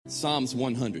Psalms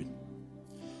 100.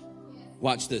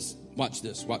 Watch this.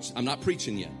 I'm not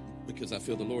preaching yet because I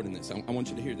feel the Lord in this. I want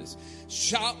you to hear this.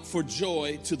 Shout for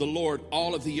joy to the Lord,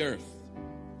 all of the earth.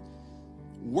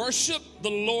 Worship the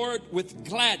Lord with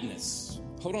gladness.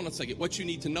 Hold on a second. What you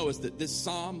need to know is that this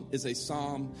psalm is a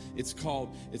psalm. It's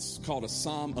called a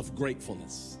psalm of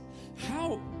gratefulness.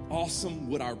 How awesome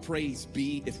would our praise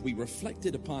be if we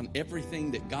reflected upon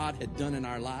everything that God had done in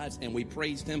our lives and we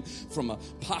praised him from a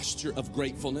posture of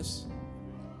gratefulness?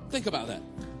 Think about that.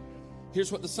 Here's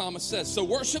what the psalmist says. So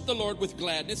worship the Lord with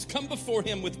gladness. Come before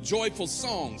him with joyful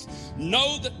songs.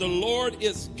 Know that the Lord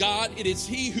is God. It is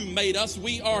he who made us.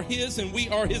 We are his and we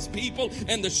are his people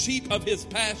and the sheep of his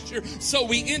pasture. So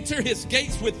we enter his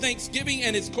gates with thanksgiving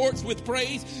and his courts with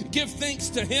praise. Give thanks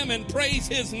to him and praise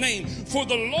his name. For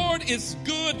the Lord is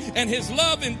good and his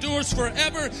love endures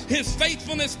forever. His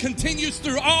faithfulness continues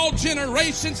through all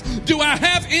generations. Do I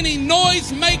have any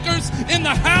noise makers in the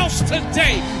house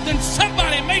today? Then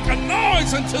somebody make a noise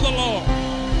unto the Lord.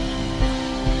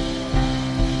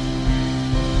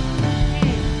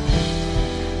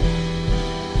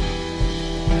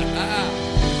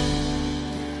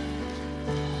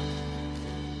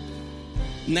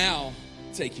 Now,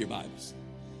 take your Bibles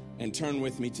and turn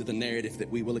with me to the narrative that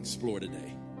we will explore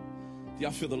today. Do y'all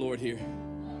feel the Lord here?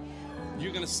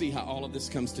 You're going to see how all of this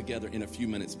comes together in a few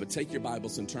minutes, but take your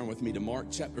Bibles and turn with me to Mark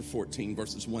chapter 14,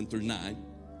 verses 1 through 9.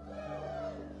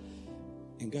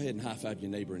 And go ahead and high five your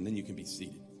neighbor, and then you can be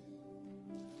seated.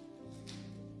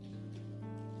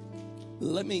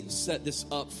 Let me set this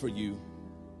up for you.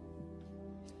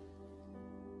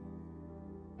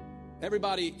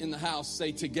 Everybody in the house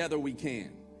say, together we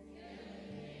can.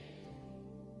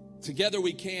 Together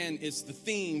we can is the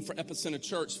theme for Epicenter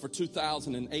Church for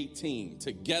 2018.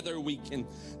 Together we can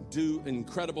do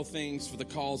incredible things for the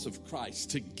cause of Christ.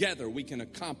 Together we can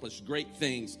accomplish great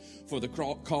things for the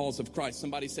cause of Christ.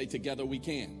 Somebody say, together we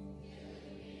can.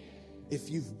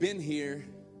 If you've been here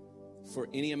for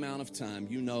any amount of time,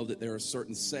 you know that there are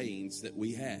certain sayings that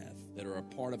we have that are a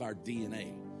part of our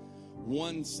DNA.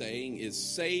 One saying is,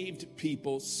 saved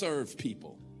people serve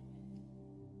people.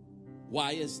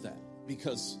 Why is that?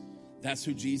 Because that's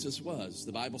who Jesus was.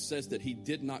 The Bible says that he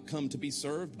did not come to be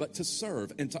served, but to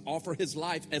serve and to offer his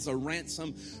life as a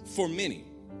ransom for many.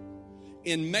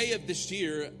 In May of this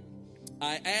year,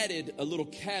 I added a little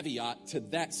caveat to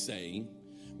that saying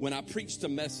when I preached a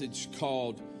message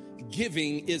called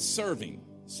Giving is Serving.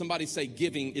 Somebody say,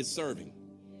 giving is serving.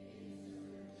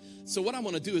 So what I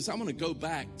want to do is I want to go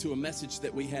back to a message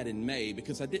that we had in May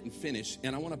because I didn't finish,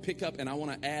 and I want to pick up and I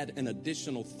want to add an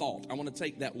additional thought. I want to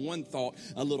take that one thought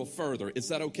a little further. Is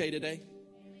that okay today?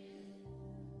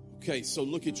 Okay, so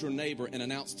look at your neighbor and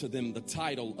announce to them the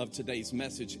title of today's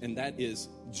message, and that is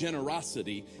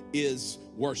Generosity is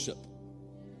Worship.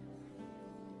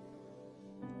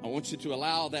 I want you to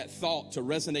allow that thought to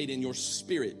resonate in your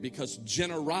spirit because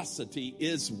generosity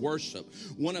is worship.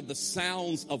 One of the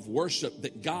sounds of worship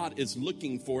that God is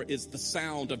looking for is the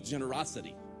sound of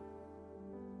generosity.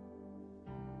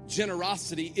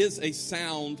 Generosity is a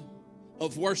sound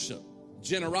of worship.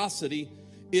 Generosity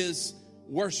is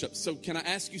worship. So can I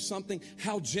ask you something?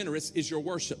 How generous is your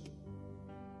worship?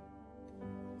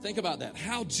 Think about that.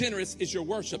 How generous is your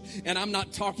worship? And I'm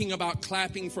not talking about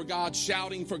clapping for God,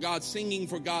 shouting for God, singing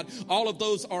for God. All of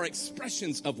those are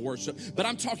expressions of worship. But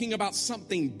I'm talking about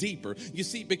something deeper. You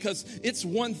see, because it's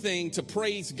one thing to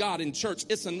praise God in church.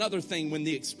 It's another thing when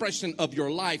the expression of your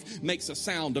life makes a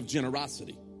sound of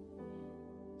generosity.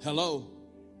 Hello?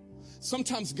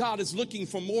 Sometimes God is looking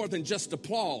for more than just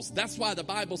applause. That's why the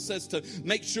Bible says to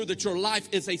make sure that your life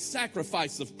is a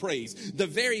sacrifice of praise. The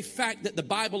very fact that the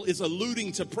Bible is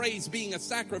alluding to praise being a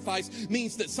sacrifice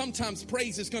means that sometimes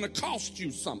praise is going to cost you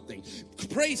something.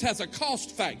 Praise has a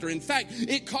cost factor. In fact,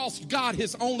 it cost God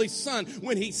his only son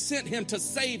when he sent him to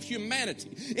save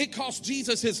humanity. It cost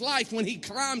Jesus his life when he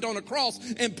climbed on a cross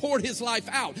and poured his life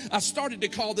out. I started to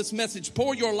call this message,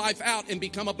 Pour Your Life Out and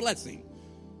Become a Blessing.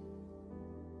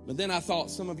 But then I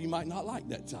thought some of you might not like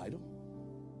that title.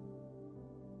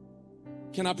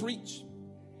 Can I preach?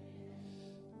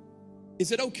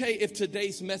 Is it okay if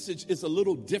today's message is a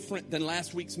little different than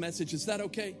last week's message? Is that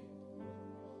okay?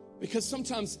 Because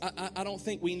sometimes I don't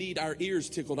think we need our ears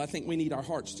tickled. I think we need our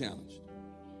hearts challenged.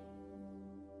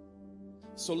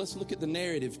 So let's look at the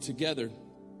narrative together.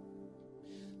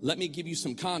 Let me give you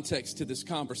some context to this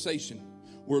conversation.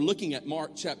 We're looking at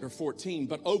Mark chapter 14,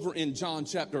 but over in John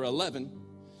chapter 11,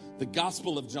 the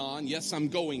Gospel of John. Yes, I'm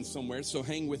going somewhere, so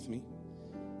hang with me.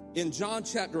 In John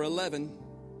chapter 11,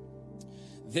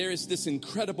 there is this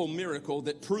incredible miracle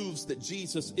that proves that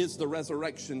Jesus is the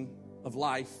resurrection of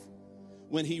life.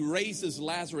 when he raises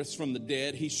Lazarus from the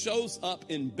dead. He shows up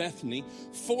in Bethany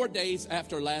 4 days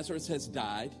after Lazarus has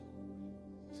died.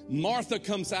 Martha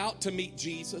comes out to meet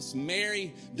Jesus.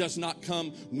 Mary does not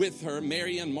come with her.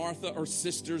 Mary and Martha are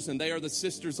sisters, and they are the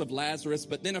sisters of Lazarus.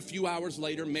 But then a few hours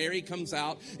later, Mary comes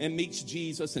out and meets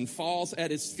Jesus and falls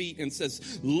at his feet and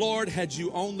says, Lord, had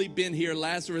you only been here,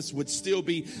 Lazarus would still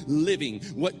be living.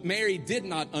 What Mary did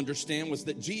not understand was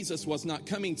that Jesus was not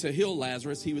coming to heal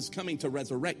Lazarus. He was coming to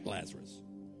resurrect Lazarus.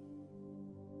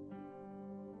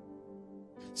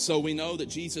 So we know that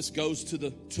Jesus goes to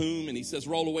the tomb and he says,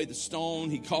 roll away the stone.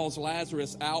 He calls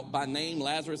Lazarus out by name.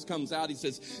 Lazarus comes out. He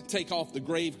says, take off the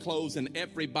grave clothes, and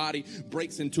everybody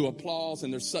breaks into applause.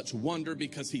 And there's such wonder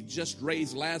because he just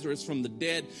raised Lazarus from the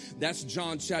dead. That's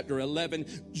John chapter 11.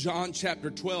 John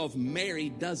chapter 12, Mary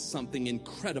does something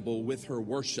incredible with her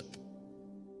worship.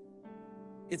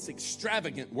 It's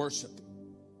extravagant worship.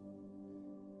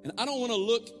 And I don't want to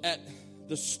look at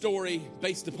the story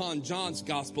based upon John's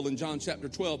gospel in John chapter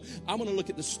 12. I want to look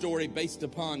at the story based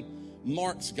upon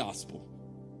Mark's gospel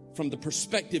from the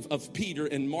perspective of Peter,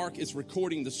 and Mark is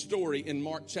recording the story in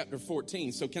Mark chapter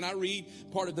 14. So can I read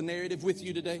part of the narrative with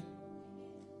you today?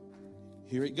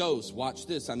 Here it goes. Watch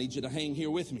this. I need you to hang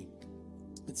here with me.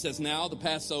 It says, now the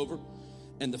Passover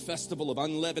and the festival of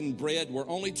unleavened bread were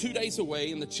only 2 days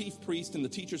away, and the chief priest and the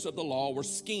teachers of the law were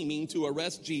scheming to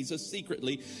arrest Jesus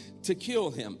secretly to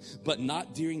kill him, but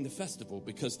not during the festival,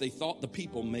 because they thought the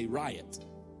people may riot.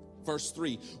 Verse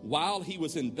 3, while he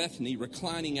was in Bethany,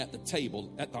 reclining at the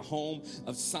table at the home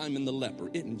of Simon the leper.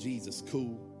 Isn't Jesus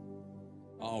cool?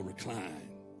 Oh, recline.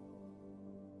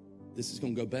 This is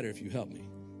going to go better if you help me.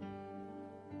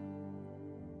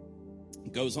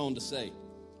 It goes on to say,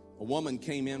 a woman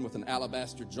came in with an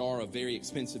alabaster jar of very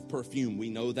expensive perfume.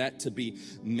 We know that to be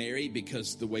Mary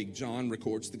because the way John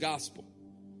records the gospel.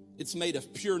 It's made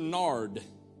of pure nard.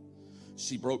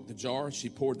 She broke the jar. She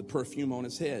poured the perfume on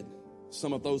his head.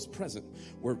 Some of those present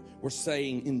were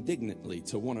saying indignantly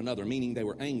to one another, meaning they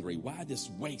were angry. Why this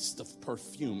waste of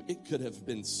perfume? It could have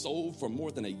been sold for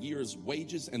more than a year's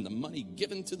wages and the money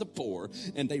given to the poor.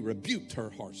 And they rebuked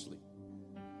her harshly.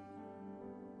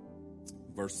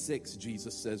 Verse 6,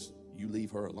 Jesus says, you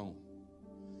leave her alone.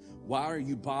 Why are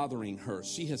you bothering her?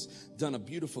 She has done a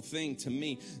beautiful thing to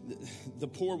me. The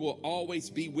poor will always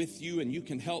be with you, and you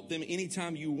can help them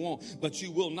anytime you want, but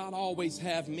you will not always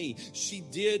have me. She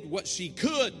did what she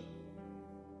could.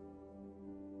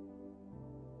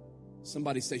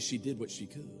 Somebody say she did what she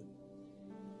could.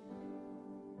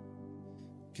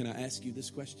 Can I ask you this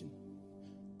question?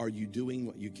 Are you doing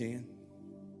what you can?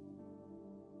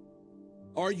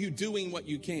 Are you doing what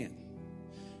you can?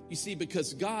 You see,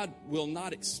 because God will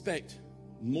not expect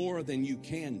more than you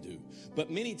can do. But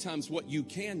many times what you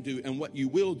can do and what you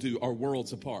will do are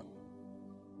worlds apart.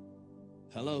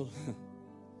 Hello?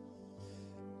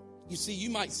 You see, you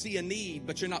might see a need,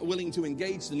 but you're not willing to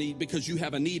engage the need because you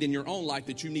have a need in your own life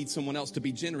that you need someone else to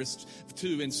be generous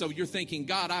to. And so you're thinking,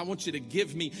 God, I want you to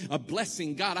give me a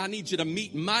blessing. God, I need you to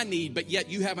meet my need, but yet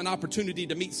you have an opportunity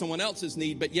to meet someone else's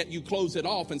need, but yet you close it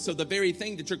off. And so the very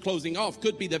thing that you're closing off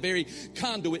could be the very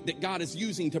conduit that God is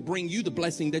using to bring you the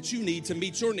blessing that you need to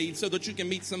meet your need so that you can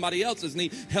meet somebody else's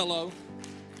need. Hello?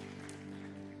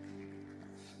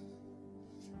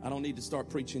 I don't need to start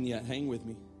preaching yet. Hang with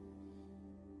me.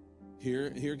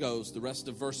 Here goes. The rest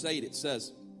of verse 8, it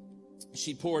says,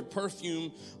 she poured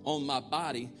perfume on my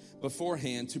body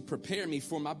beforehand to prepare me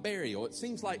for my burial. It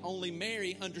seems like only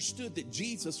Mary understood that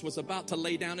Jesus was about to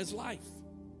lay down his life.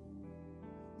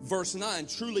 Verse 9,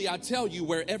 truly I tell you,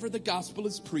 wherever the gospel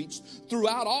is preached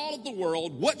throughout all of the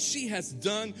world, what she has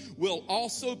done will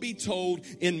also be told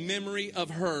in memory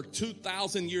of her.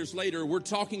 2,000 years later, we're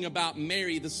talking about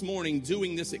Mary this morning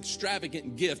doing this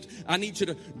extravagant gift. I need you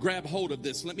to grab hold of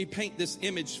this. Let me paint this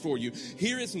image for you.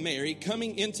 Here is Mary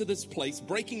coming into this place,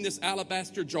 breaking this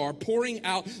alabaster jar, pouring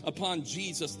out upon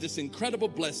Jesus this incredible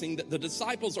blessing that the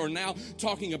disciples are now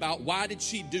talking about. Why did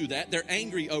she do that? They're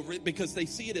angry over it because they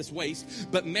see it as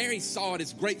waste. But Mary saw it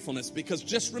as gratefulness, because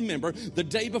just remember, the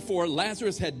day before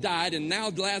Lazarus had died and now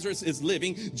Lazarus is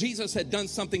living. Jesus had done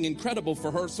something incredible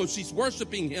for her, so she's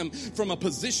worshiping him from a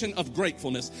position of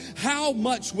gratefulness. How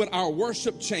much would our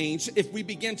worship change if we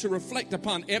begin to reflect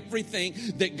upon everything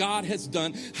that God has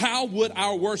done? How would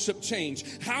our worship change?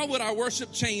 How would our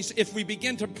worship change if we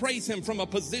begin to praise him from a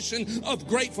position of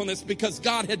gratefulness, because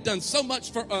God had done so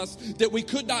much for us that we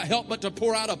could not help but to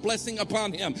pour out a blessing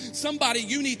upon him? Somebody,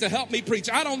 you need to help me preach.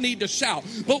 I don't need to shout.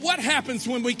 But what happens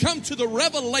when we come to the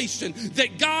revelation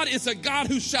that God is a God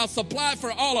who shall supply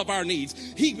for all of our needs?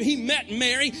 He met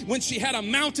Mary when she had a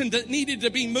mountain that needed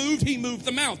to be moved. He moved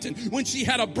the mountain. When she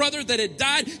had a brother that had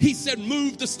died, he said,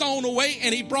 move the stone away,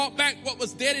 and he brought back what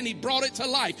was dead and he brought it to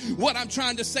life. What I'm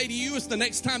trying to say to you is the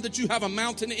next time that you have a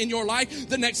mountain in your life,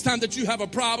 the next time that you have a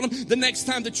problem, the next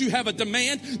time that you have a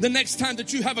demand, the next time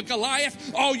that you have a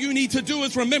Goliath, all you need to do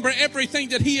is remember everything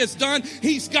that he has done.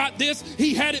 He's got this.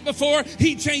 He had it before.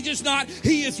 He changes not.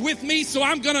 He is with me. So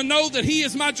I'm going to know that he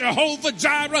is my Jehovah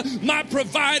Jireh, my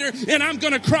provider, and I'm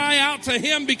going to cry out to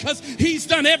him because he's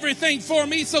done everything for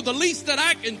me. So the least that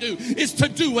I can do is to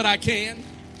do what I can.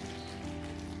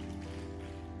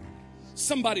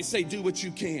 Somebody say, do what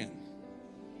you can.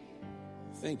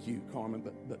 Thank you, Carmen,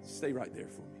 but stay right there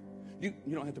for me.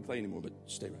 You don't have to play anymore, but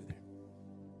stay right there.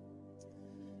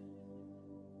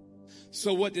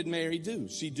 So what did Mary do?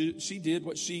 She did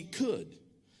what she could.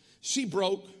 She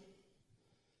broke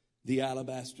the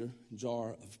alabaster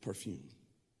jar of perfume.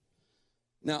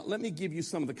 Now, let me give you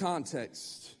some of the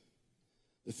context,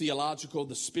 the theological,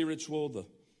 the spiritual, the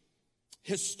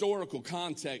historical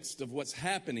context of what's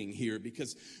happening here,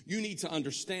 because you need to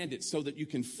understand it so that you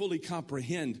can fully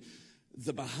comprehend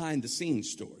the behind-the-scenes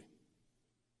story.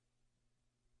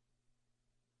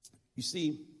 You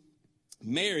see,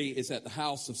 Mary is at the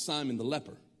house of Simon the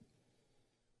leper.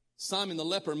 Simon the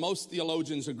leper, most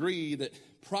theologians agree that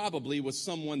probably was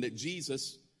someone that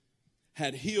Jesus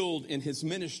had healed in his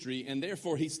ministry, and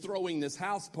therefore he's throwing this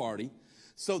house party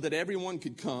so that everyone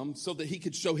could come, so that he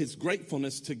could show his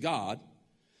gratefulness to God.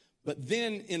 But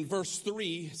then in verse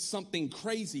 3, something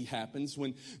crazy happens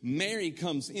when Mary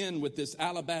comes in with this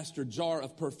alabaster jar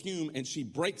of perfume, and she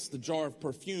breaks the jar of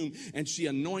perfume and she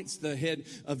anoints the head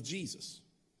of Jesus.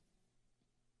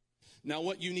 Now,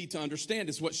 what you need to understand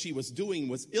is what she was doing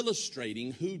was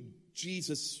illustrating who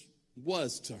Jesus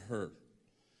was to her.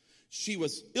 She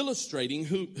was illustrating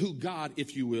who God,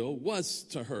 if you will, was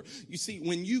to her. You see,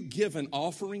 when you give an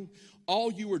offering,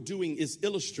 all you are doing is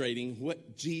illustrating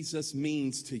what Jesus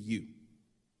means to you.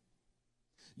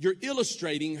 You're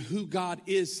illustrating who God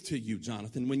is to you,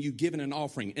 Jonathan, when you give an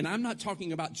offering. And I'm not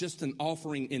talking about just an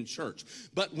offering in church.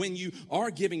 But when you are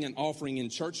giving an offering in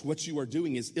church, what you are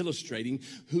doing is illustrating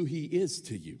who he is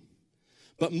to you.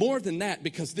 But more than that,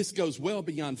 because this goes well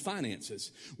beyond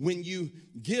finances, when you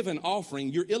give an offering,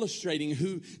 you're illustrating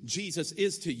who Jesus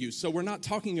is to you. So we're not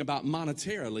talking about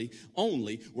monetarily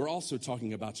only. We're also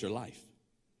talking about your life.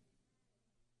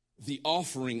 The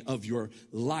offering of your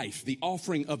life. The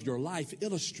offering of your life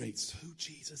illustrates who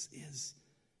Jesus is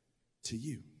to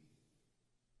you.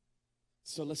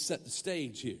 So let's set the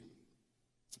stage here.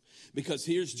 Because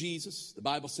here's Jesus. The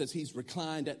Bible says he's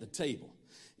reclined at the table.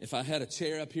 If I had a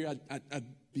chair up here, I'd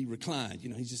be reclined. You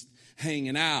know, he's just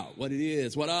hanging out. What it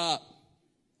is. What up?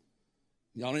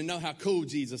 Y'all didn't know how cool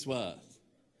Jesus was.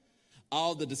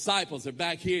 All the disciples are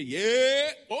back here. Yeah.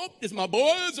 Oh, it's my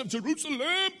boys of Jerusalem.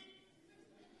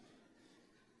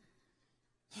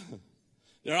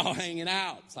 They're all hanging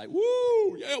out. It's like,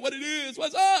 woo, yeah, what it is,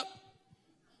 what's up?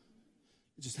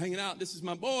 Just hanging out. This is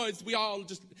my boys. We all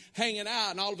just hanging out.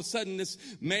 And all of a sudden, this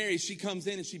Mary, she comes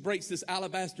in and she breaks this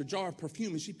alabaster jar of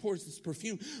perfume and she pours this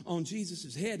perfume on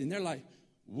Jesus' head. And they're like,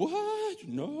 what?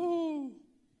 No.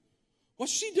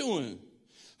 What's she doing?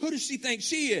 Who does she think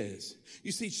she is?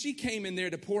 You see, she came in there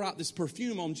to pour out this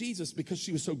perfume on Jesus because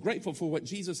she was so grateful for what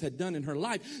Jesus had done in her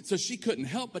life. So she couldn't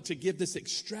help but to give this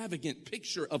extravagant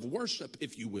picture of worship,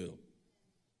 if you will.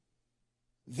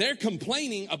 They're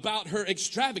complaining about her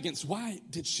extravagance. Why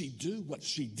did she do what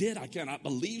she did? I cannot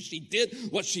believe she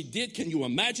did what she did. Can you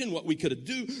imagine what we could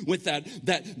do with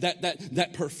that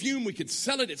perfume? We could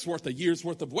sell it. It's worth a year's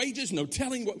worth of wages. No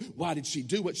telling why did she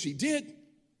do what she did?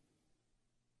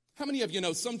 How many of you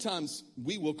know sometimes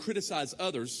we will criticize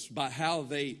others by how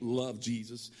they love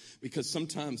Jesus? Because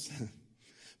sometimes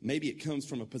maybe it comes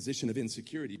from a position of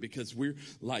insecurity because we're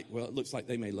like, well, it looks like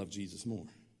they may love Jesus more.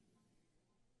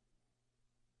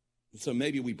 So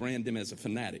maybe we brand them as a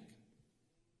fanatic.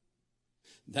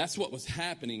 That's what was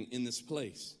happening in this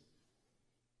place.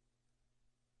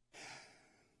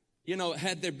 You know,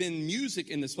 had there been music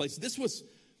in this place,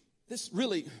 this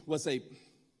really was a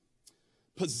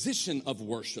position of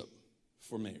worship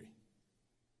for Mary.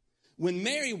 When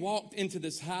Mary walked into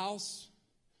this house,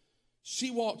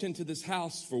 she walked into this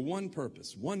house for one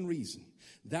purpose, one reason.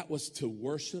 That was to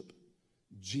worship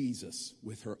Jesus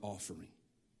with her offering.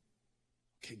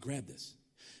 Okay, grab this.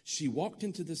 She walked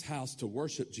into this house to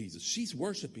worship Jesus. She's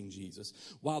worshiping Jesus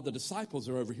while the disciples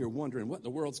are over here wondering what the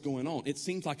world's going on. It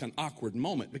seems like an awkward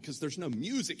moment because there's no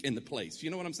music in the place. You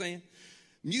know what I'm saying?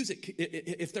 Music,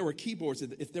 if there were keyboards,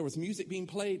 if there was music being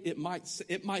played, it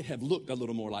might have looked a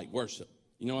little more like worship.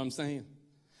 You know what I'm saying?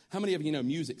 How many of you know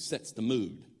music sets the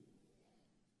mood?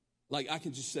 Like I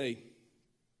can just say,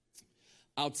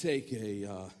 I'll take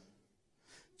a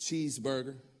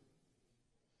cheeseburger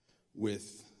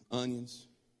with onions,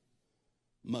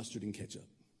 mustard, and ketchup.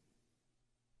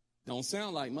 Don't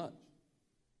sound like much,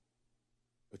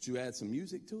 but you add some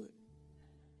music to it.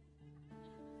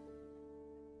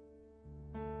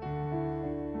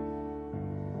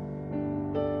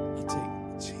 I'll take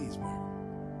a cheeseburger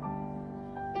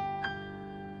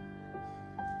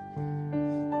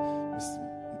with some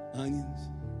onions,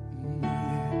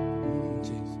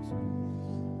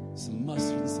 Jesus, some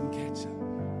mustard and some ketchup.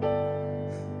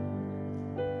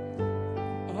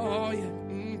 Oh yeah,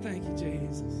 thank you,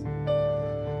 Jesus.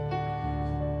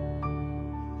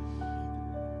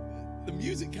 The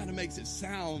music kind of makes it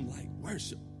sound like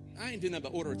worship. I ain't doing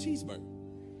nothing but order a cheeseburger.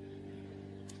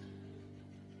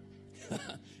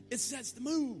 It sets the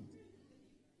mood.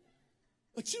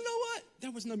 But you know what?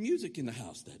 There was no music in the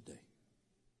house that day.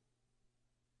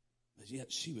 But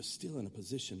yet she was still in a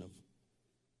position of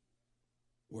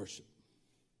worship.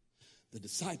 The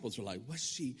disciples were like, what's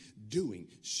she doing?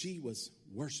 She was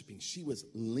worshiping. She was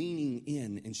leaning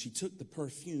in, and she took the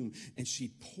perfume and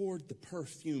she poured the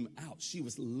perfume out. She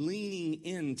was leaning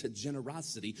into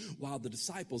generosity while the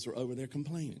disciples were over there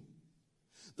complaining.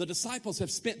 The disciples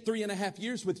have spent 3.5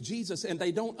 years with Jesus, and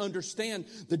they don't understand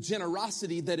the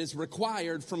generosity that is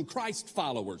required from Christ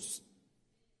followers.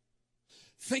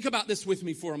 Think about this with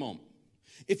me for a moment.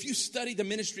 If you study the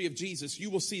ministry of Jesus, you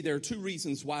will see there are 2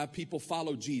 reasons why people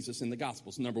follow Jesus in the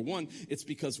Gospels. Number 1, it's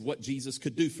because what Jesus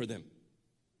could do for them.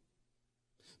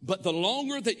 But the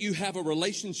longer that you have a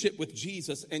relationship with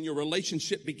Jesus and your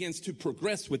relationship begins to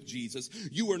progress with Jesus,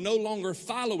 you are no longer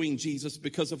following Jesus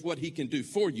because of what he can do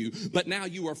for you, but now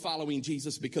you are following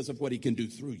Jesus because of what he can do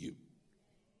through you.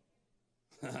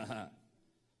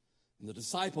 And the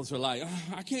disciples are like,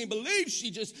 I can't believe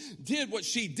she just did what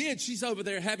she did. She's over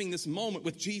there having this moment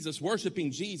with Jesus,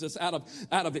 worshiping Jesus out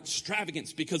of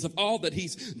extravagance because of all that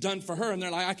he's done for her. And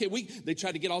they're like, they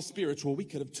tried to get all spiritual. We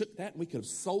could have took that and we could have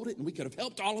sold it and we could have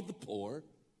helped all of the poor.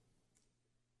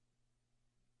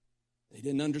 They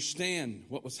didn't understand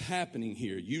what was happening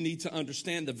here. You need to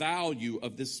understand the value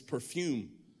of this perfume.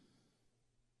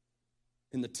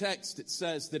 In the text, it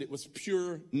says that it was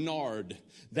pure nard.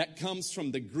 That comes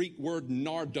from the Greek word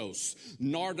nardos.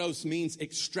 Nardos means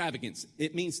extravagance.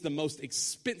 It means the most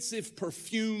expensive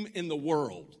perfume in the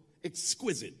world.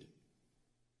 Exquisite.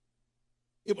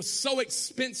 It was so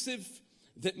expensive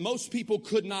that most people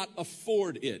could not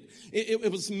afford it.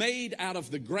 It was made out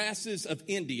of the grasses of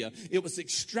India. It was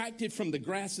extracted from the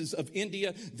grasses of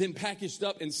India, then packaged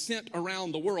up and sent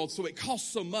around the world. So it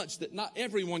cost so much that not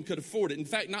everyone could afford it. In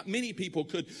fact, not many people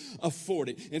could afford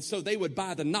it. And so they would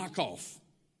buy the knockoff.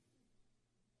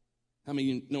 How many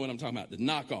of you know what I'm talking about? The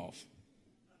knockoff.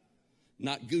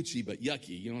 Not Gucci, but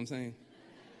yucky. You know what I'm saying?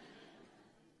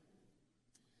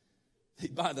 They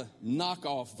buy the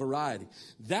knockoff variety.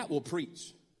 That will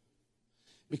preach.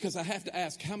 Because I have to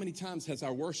ask, how many times has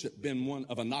our worship been one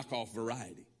of a knockoff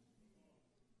variety?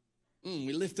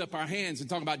 We lift up our hands and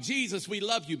talk about, Jesus, we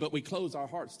love you, but we close our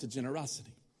hearts to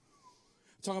generosity.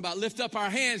 Talking about lift up our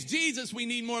hands, Jesus, we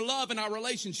need more love in our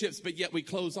relationships, but yet we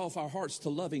close off our hearts to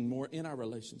loving more in our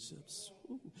relationships.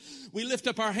 We lift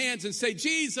up our hands and say,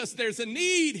 Jesus, there's a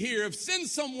need here. Send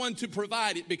someone to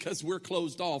provide it, because we're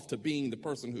closed off to being the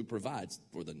person who provides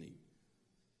for the need.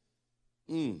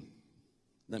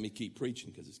 Let me keep preaching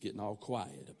because it's getting all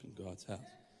quiet up in God's house.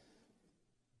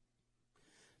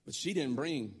 But she didn't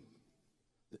bring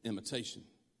the imitation.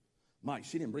 Mike,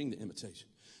 she didn't bring the imitation,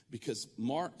 because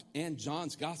Mark and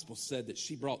John's gospel said that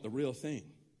she brought the real thing.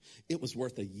 It was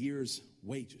worth a year's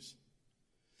wages.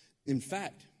 In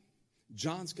fact,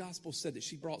 John's gospel said that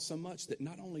she brought so much that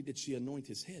not only did she anoint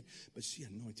his head, but she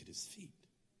anointed his feet.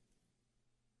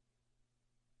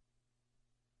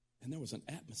 And there was an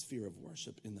atmosphere of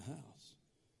worship in the house,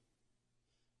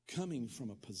 coming from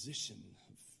a position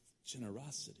of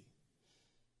generosity,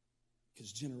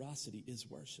 because generosity is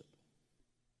worship.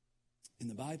 And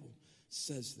the Bible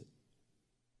says that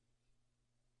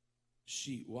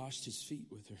she washed his feet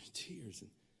with her tears,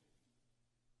 and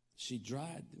she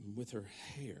dried them with her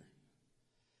hair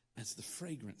as the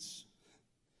fragrance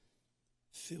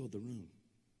filled the room.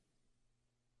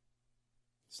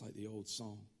 It's like the old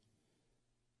song.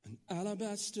 An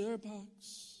alabaster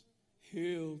box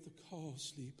held the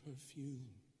costly perfume.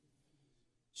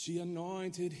 She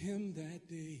anointed him that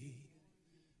day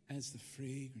as the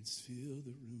fragrance filled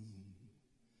the room.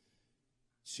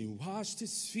 She washed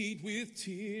his feet with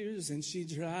tears and she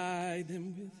dried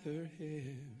them with her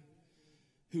hair.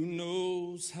 Who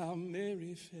knows how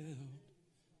Mary felt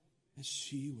as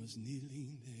she was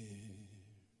kneeling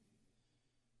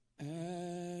there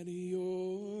at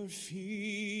your feet,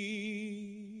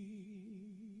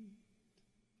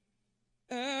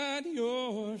 at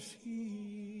your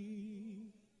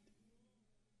feet.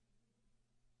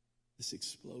 This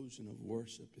explosion of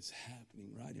worship is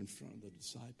happening right in front of the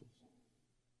disciples.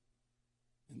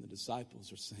 And the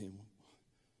disciples are saying, well,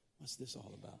 what's this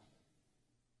all about?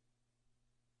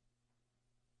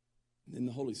 And then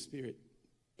the Holy Spirit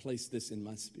placed this in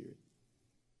my spirit.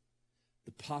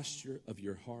 The posture of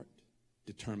your heart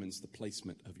determines the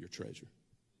placement of your treasure.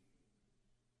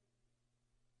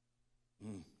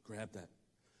 Grab that.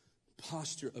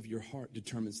 Posture of your heart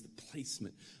determines the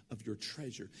placement of your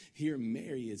treasure. Here,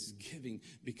 Mary is giving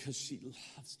because she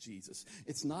loves Jesus.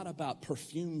 It's not about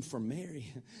perfume for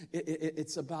Mary.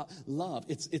 It's about love.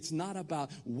 It's not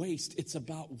about waste. It's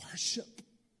about worship.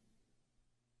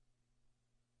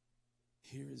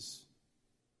 Here is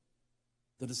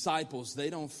the disciples.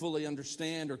 They don't fully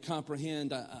understand or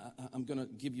comprehend. I'm going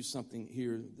to give you something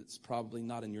here that's probably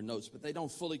not in your notes, but they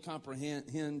don't fully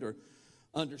comprehend or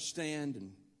understand.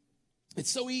 And it's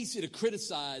so easy to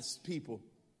criticize people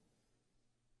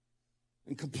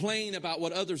and complain about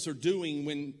what others are doing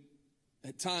when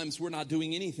at times we're not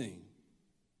doing anything.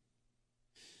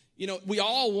 You know, we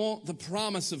all want the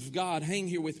promise of God. Hang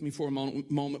here with me for a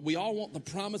moment. We all want the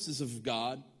promises of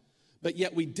God, but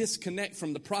yet we disconnect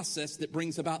from the process that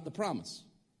brings about the promise.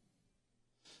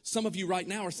 Some of you right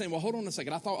now are saying, well, hold on a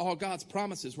second. I thought all God's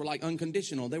promises were like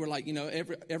unconditional. They were like, you know,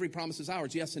 every promise is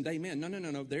ours. Yes and amen.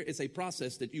 No. There is a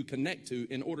process that you connect to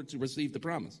in order to receive the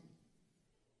promise.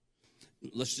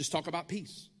 Let's just talk about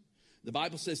peace. The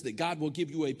Bible says that God will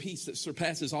give you a peace that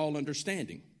surpasses all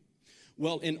understanding.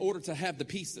 Well, in order to have the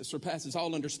peace that surpasses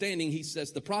all understanding, he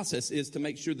says the process is to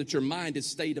make sure that your mind is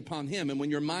stayed upon him. And when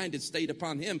your mind is stayed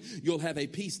upon him, you'll have a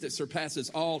peace that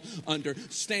surpasses all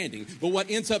understanding. But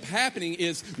what ends up happening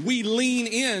is we lean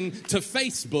in to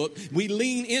Facebook. We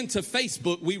lean into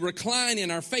Facebook. We recline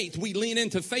in our faith. We lean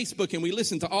into Facebook and we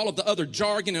listen to all of the other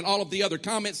jargon and all of the other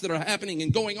comments that are happening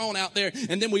and going on out there.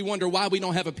 And then we wonder why we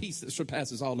don't have a peace that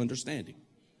surpasses all understanding.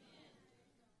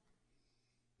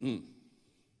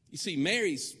 You see,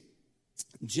 Mary's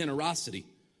generosity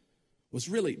was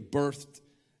really birthed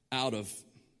out of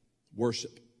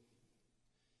worship.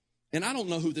 And I don't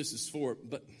know who this is for,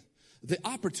 but the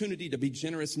opportunity to be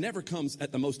generous never comes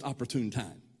at the most opportune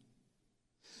time.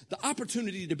 The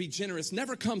opportunity to be generous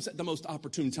never comes at the most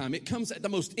opportune time. It comes at the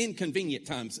most inconvenient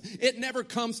times. It never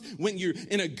comes when you're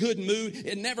in a good mood.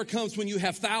 It never comes when you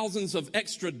have thousands of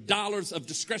extra dollars of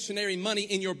discretionary money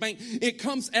in your bank. It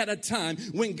comes at a time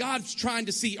when God's trying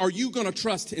to see, are you going to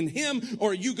trust in him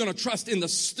or are you going to trust in the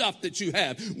stuff that you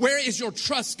have? Where is your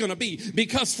trust going to be?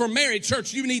 Because for Mary,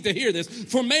 church, you need to hear this.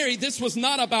 For Mary, this was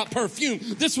not about perfume.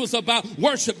 This was about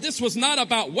worship. This was not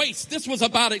about waste. This was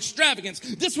about extravagance.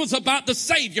 This was about the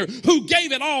Savior who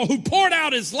gave it all, who poured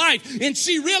out his life. And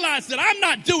she realized that I'm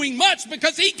not doing much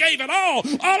because he gave it all.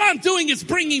 All I'm doing is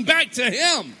bringing back to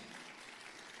him.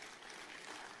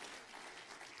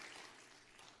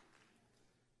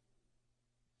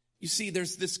 You see,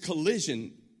 there's this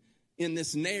collision in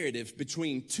this narrative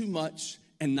between too much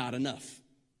and not enough.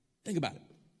 Think about it.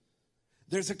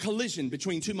 There's a collision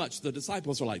between too much. The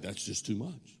disciples are like, that's just too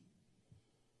much.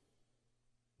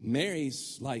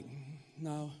 Mary's like,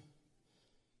 no.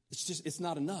 It's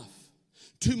not enough.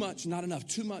 Too much, not enough.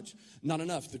 Too much, not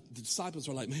enough. The disciples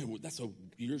are like, man, that's a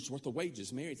year's worth of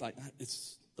wages. Mary's like,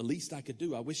 it's the least I could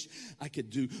do. I wish I could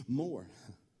do more.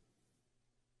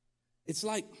 It's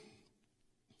like,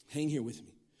 hang here with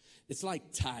me. It's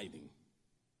like tithing.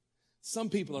 Some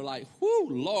people are like, whoo,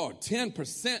 Lord,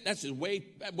 10%, that's just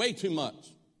way too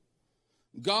much.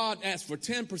 God asks for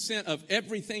 10% of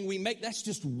everything we make. That's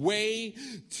just way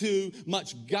too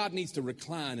much. God needs to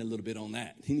recline a little bit on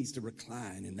that. He needs to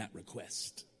recline in that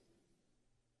request.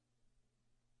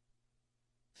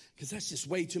 Because that's just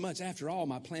way too much. After all,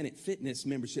 my Planet Fitness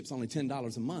membership's only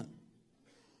 $10 a month.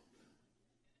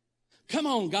 Come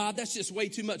on, God, that's just way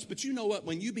too much. But you know what?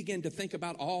 When you begin to think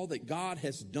about all that God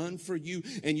has done for you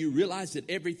and you realize that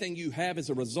everything you have is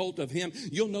a result of him,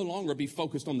 you'll no longer be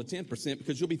focused on the 10%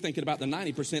 because you'll be thinking about the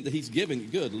 90% that he's given you.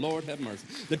 Good Lord, have mercy.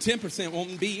 The 10%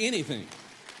 won't be anything.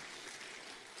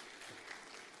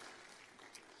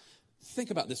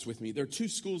 Think about this with me. There are two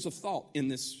schools of thought in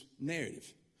this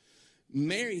narrative.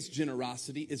 Mary's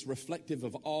generosity is reflective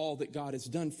of all that God has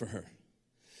done for her.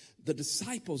 The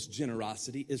disciples'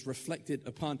 generosity is reflected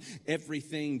upon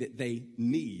everything that they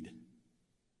need.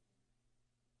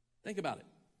 Think about it.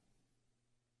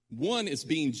 One is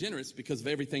being generous because of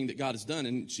everything that God has done,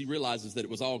 and she realizes that it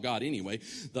was all God anyway.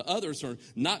 The others are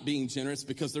not being generous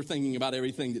because they're thinking about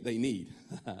everything that they need.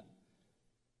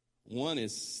 One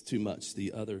is too much.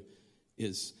 The other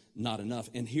is not enough.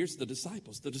 And here's the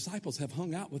disciples. The disciples have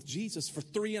hung out with Jesus for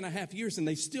 3.5 years, and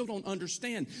they still don't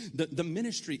understand the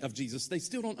ministry of Jesus. They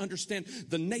still don't understand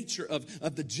the nature of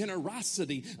the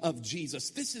generosity of Jesus.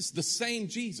 This is the same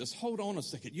Jesus. Hold on a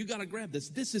second. You got to grab this.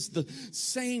 This is the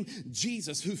same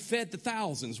Jesus who fed the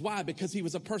thousands. Why? Because he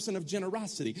was a person of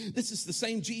generosity. This is the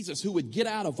same Jesus who would get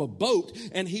out of a boat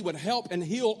and he would help and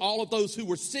heal all of those who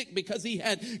were sick because he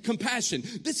had compassion.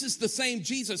 This is the same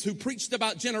Jesus who preached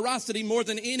about generosity more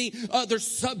than any other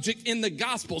subject in the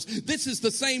Gospels. This is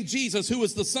the same Jesus who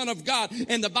is the Son of God.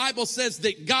 And the Bible says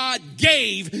that God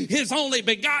gave his only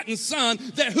begotten Son,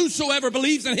 that whosoever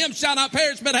believes in him shall not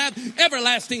perish but have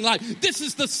everlasting life. This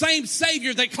is the same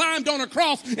Savior that climbed on a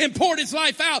cross and poured his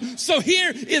life out. So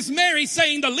here is Mary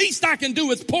saying, the least I can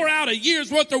do is pour out a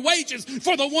year's worth of wages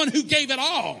for the one who gave it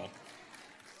all.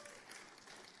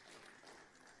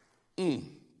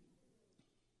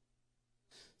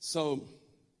 So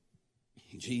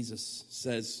Jesus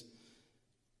says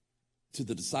to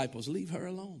the disciples, leave her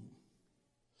alone.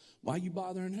 Why are you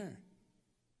bothering her?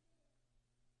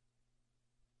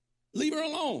 Leave her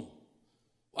alone.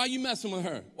 Why are you messing with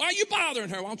her? Why are you bothering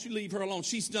her? Why don't you leave her alone?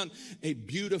 She's done a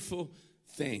beautiful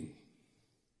thing.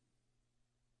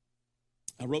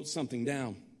 I wrote something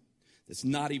down that's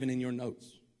not even in your notes.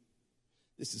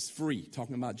 This is free,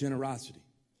 talking about generosity.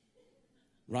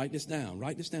 Write this down.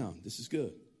 Write this down. This is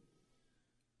good.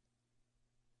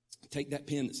 Take that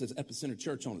pen that says Epicenter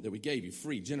Church on it that we gave you,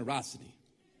 free, generosity.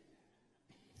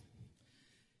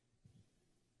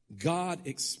 God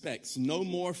expects no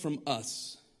more from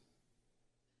us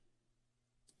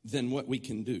than what we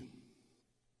can do.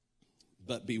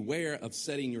 But beware of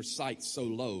setting your sights so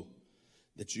low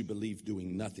that you believe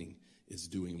doing nothing is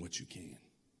doing what you can.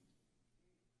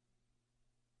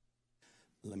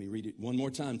 Let me read it one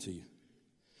more time to you.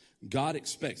 God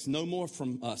expects no more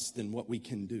from us than what we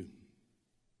can do.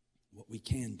 What we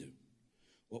can do.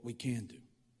 What we can do.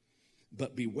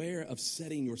 But beware of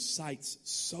setting your sights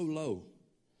so low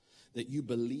that you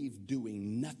believe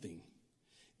doing nothing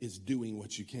is doing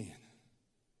what you can.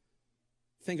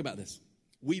 Think about this.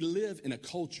 We live in a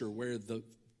culture where the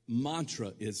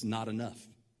mantra is not enough.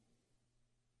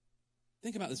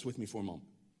 Think about this with me for a moment.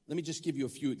 Let me just give you a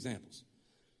few examples.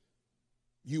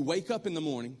 You wake up in the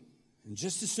morning, and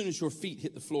just as soon as your feet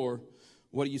hit the floor,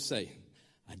 what do you say?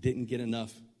 I didn't get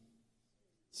enough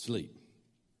sleep.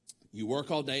 You work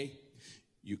all day.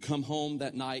 You come home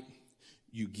that night.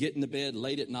 You get in the bed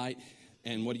late at night.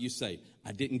 And what do you say?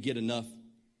 I didn't get enough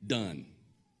done.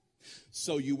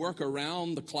 So you work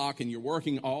around the clock and you're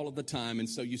working all of the time. And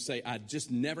so you say, I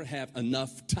just never have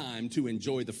enough time to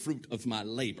enjoy the fruit of my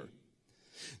labor.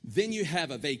 Then you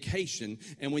have a vacation.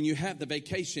 And when you have the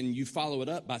vacation, you follow it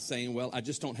up by saying, well, I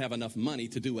just don't have enough money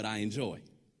to do what I enjoy.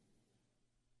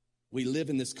 We live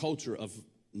in this culture of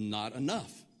not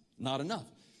enough, not enough.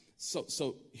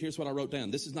 So here's what I wrote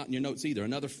down. This is not in your notes either.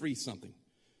 Another free something.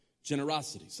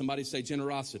 Generosity. Somebody say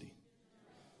generosity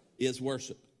is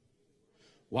worship.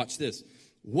 Watch this.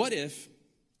 What if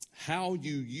how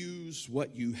you use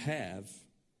what you have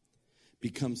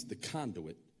becomes the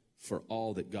conduit for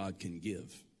all that God can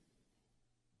give?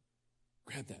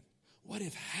 Grab that. What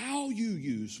if how you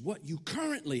use what you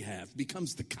currently have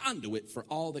becomes the conduit for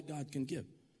all that God can give?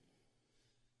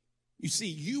 You see,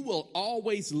 you will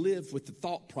always live with the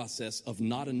thought process of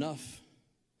not enough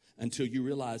until you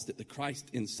realize that the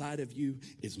Christ inside of you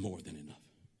is more than enough.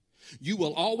 You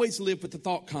will always live with the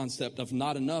thought concept of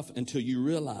not enough until you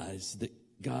realize that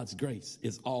God's grace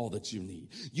is all that you need.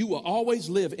 You will always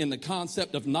live in the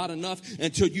concept of not enough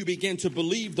until you begin to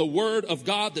believe the word of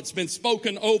God that's been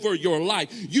spoken over your life.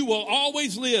 You will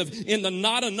always live in the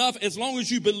not enough as long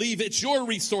as you believe it's your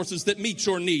resources that meet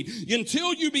your need.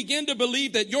 Until you begin to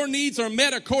believe that your needs are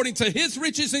met according to his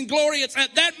riches and glory, it's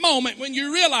at that moment when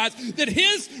you realize that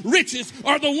his riches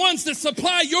are the ones that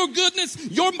supply your goodness,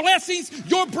 your blessings,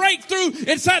 your breakthrough.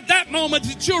 It's at that moment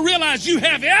that you'll realize you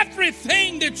have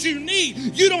everything that you need.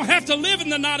 You don't have to live in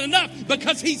the not enough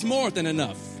because he's more than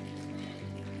enough.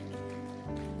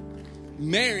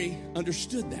 Mary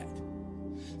understood that.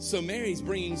 So Mary's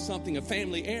bringing something, a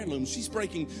family heirloom. She's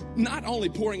not only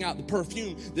pouring out the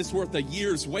perfume that's worth a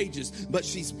year's wages, but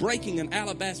she's breaking an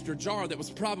alabaster jar that was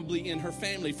probably in her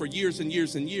family for years and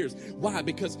years and years. Why?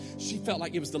 Because she felt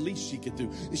like it was the least she could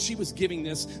do. She was giving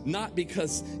this not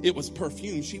because it was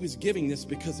perfume. She was giving this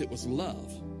because it was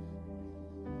love.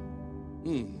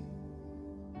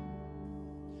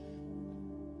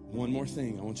 One more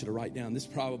thing I want you to write down. This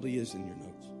probably is in your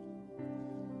notes.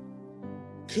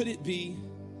 Could it be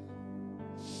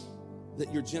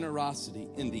that your generosity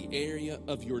in the area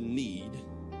of your need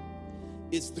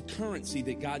is the currency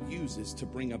that God uses to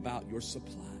bring about your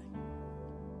supply?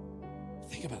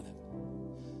 Think about that.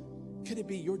 Could it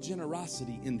be your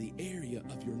generosity in the area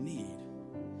of your need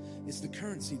is the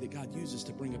currency that God uses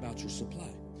to bring about your supply?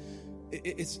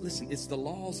 Listen, it's the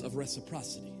laws of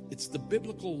reciprocity. It's the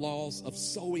biblical laws of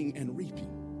sowing and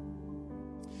reaping.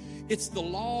 It's the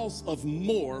laws of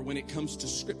more when it comes to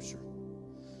Scripture.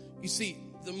 You see,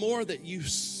 the more that you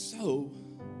sow,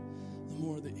 the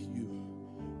more that you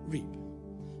reap.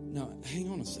 Now, hang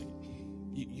on a second.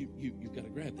 You've got to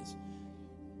grab this.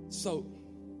 So,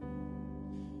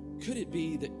 could it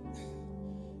be that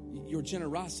your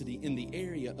generosity in the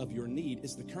area of your need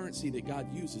is the currency that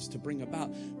God uses to bring about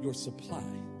your supply?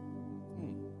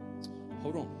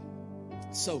 Hold on.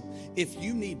 So, if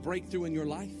you need breakthrough in your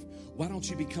life, why don't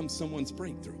you become someone's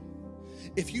breakthrough?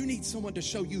 If you need someone to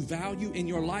show you value in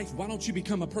your life, why don't you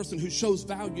become a person who shows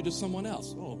value to someone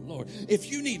else? Oh, Lord.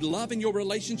 If you need love in your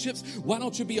relationships, why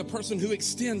don't you be a person who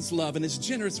extends love and is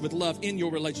generous with love in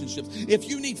your relationships? If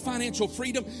you need financial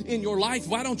freedom in your life,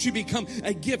 why don't you become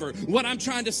a giver? What I'm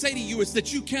trying to say to you is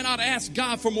that you cannot ask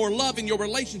God for more love in your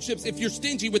relationships if you're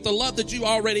stingy with the love that you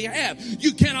already have.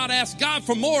 You cannot ask God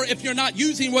for more if you're not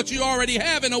using what you already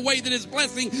have in a way that is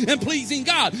blessing and pleasing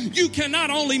God. You can not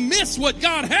only miss what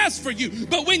God has for you,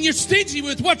 but when you're stingy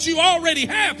with what you already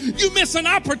have, you miss an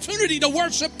opportunity to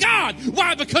worship God.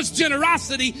 Why? Because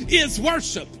generosity is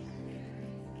worship.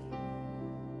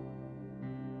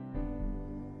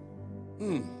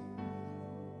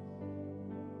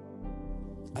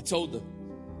 I told the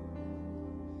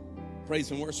praise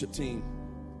and worship team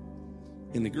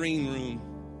in the green room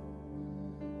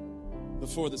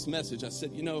before this message, I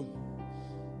said, you know,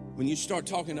 when you start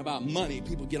talking about money,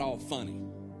 people get all funny.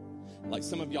 Like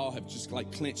some of y'all have just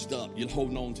like clenched up. You're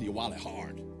holding on to your wallet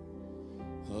hard.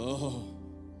 Oh.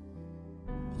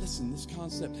 Listen, this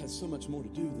concept has so much more to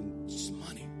do than just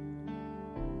money.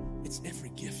 It's every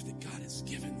gift that God has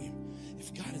given you.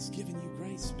 If God has given you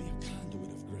grace, be a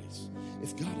conduit of grace.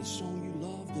 If God has shown you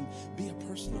love, then be a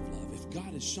person of love. If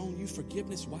God has shown you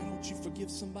forgiveness, why don't you forgive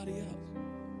somebody else?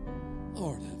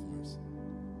 Lord have mercy.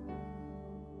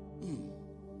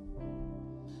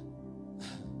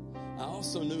 I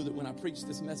also knew that when I preached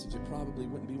this message, it probably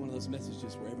wouldn't be one of those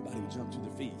messages where everybody would jump to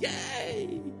their feet.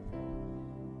 Yay!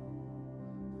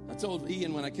 I told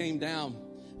Ian when I came down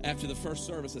after the first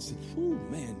service, I said, whew,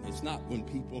 man, it's not when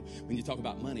you talk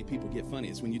about money, people get funny.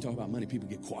 It's when you talk about money, people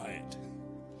get quiet.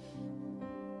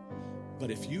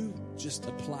 But if you just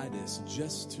apply this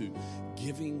just to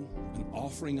giving an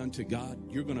offering unto God,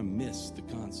 you're going to miss the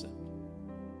concept.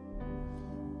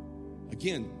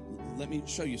 Again, let me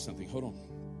show you something. Hold on.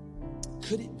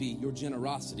 Could it be your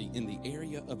generosity in the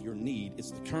area of your need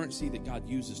is the currency that God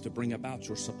uses to bring about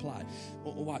your supply?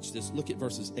 Well, watch this. Look at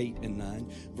verses 8 and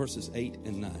 9. Verses 8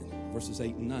 and 9. Verses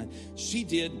 8 and 9. She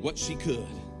did what she could.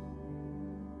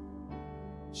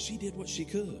 She did what she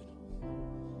could.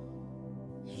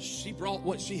 She brought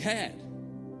what she had.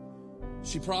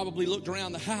 She probably looked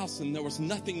around the house and there was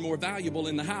nothing more valuable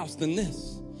in the house than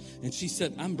this. And she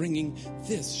said, I'm bringing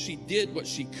this. She did what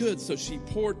she could, so she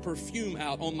poured perfume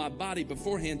out on my body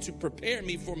beforehand to prepare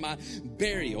me for my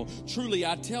burial. Truly,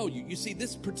 I tell you, you see,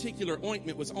 this particular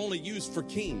ointment was only used for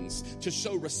kings to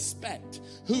show respect.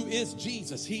 Who is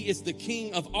Jesus? He is the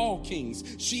King of all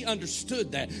kings. She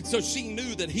understood that, so she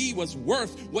knew that he was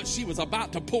worth what she was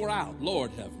about to pour out.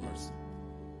 Lord have mercy.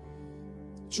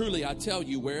 Truly, I tell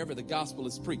you, wherever the gospel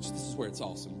is preached, this is where it's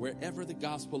awesome. Wherever the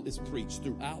gospel is preached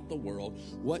throughout the world,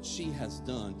 what she has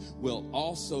done will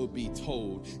also be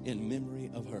told in memory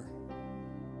of her.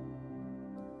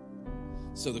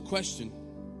 So the question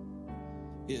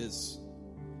is,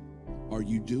 are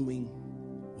you doing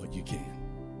what you can?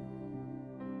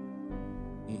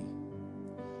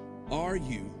 Are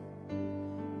you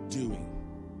doing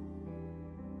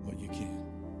what you can?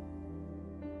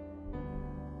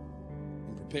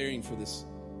 Preparing for this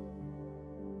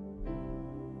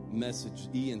message,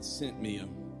 Ian sent me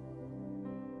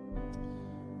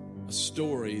a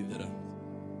story that an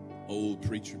old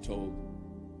preacher told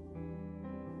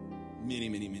many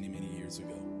years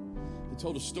ago. He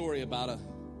told a story about a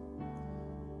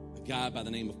guy by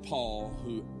the name of Paul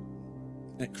who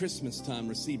at Christmas time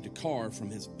received a car from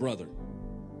his brother.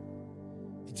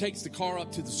 He takes the car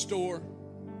up to the store,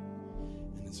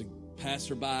 and as a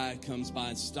passerby comes by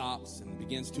and stops and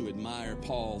begins to admire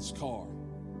Paul's car.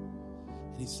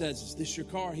 And he says, is this your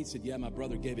car? He said, yeah, my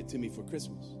brother gave it to me for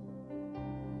Christmas.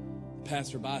 The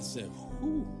passerby said,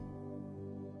 whew,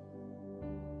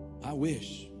 I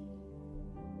wish.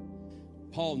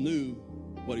 Paul knew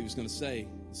what he was going to say.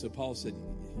 So Paul said,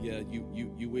 yeah,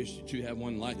 you wish that you had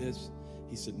one like this?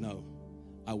 He said, no,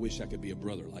 I wish I could be a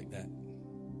brother like that.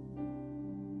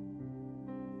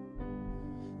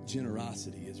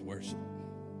 Generosity is worship.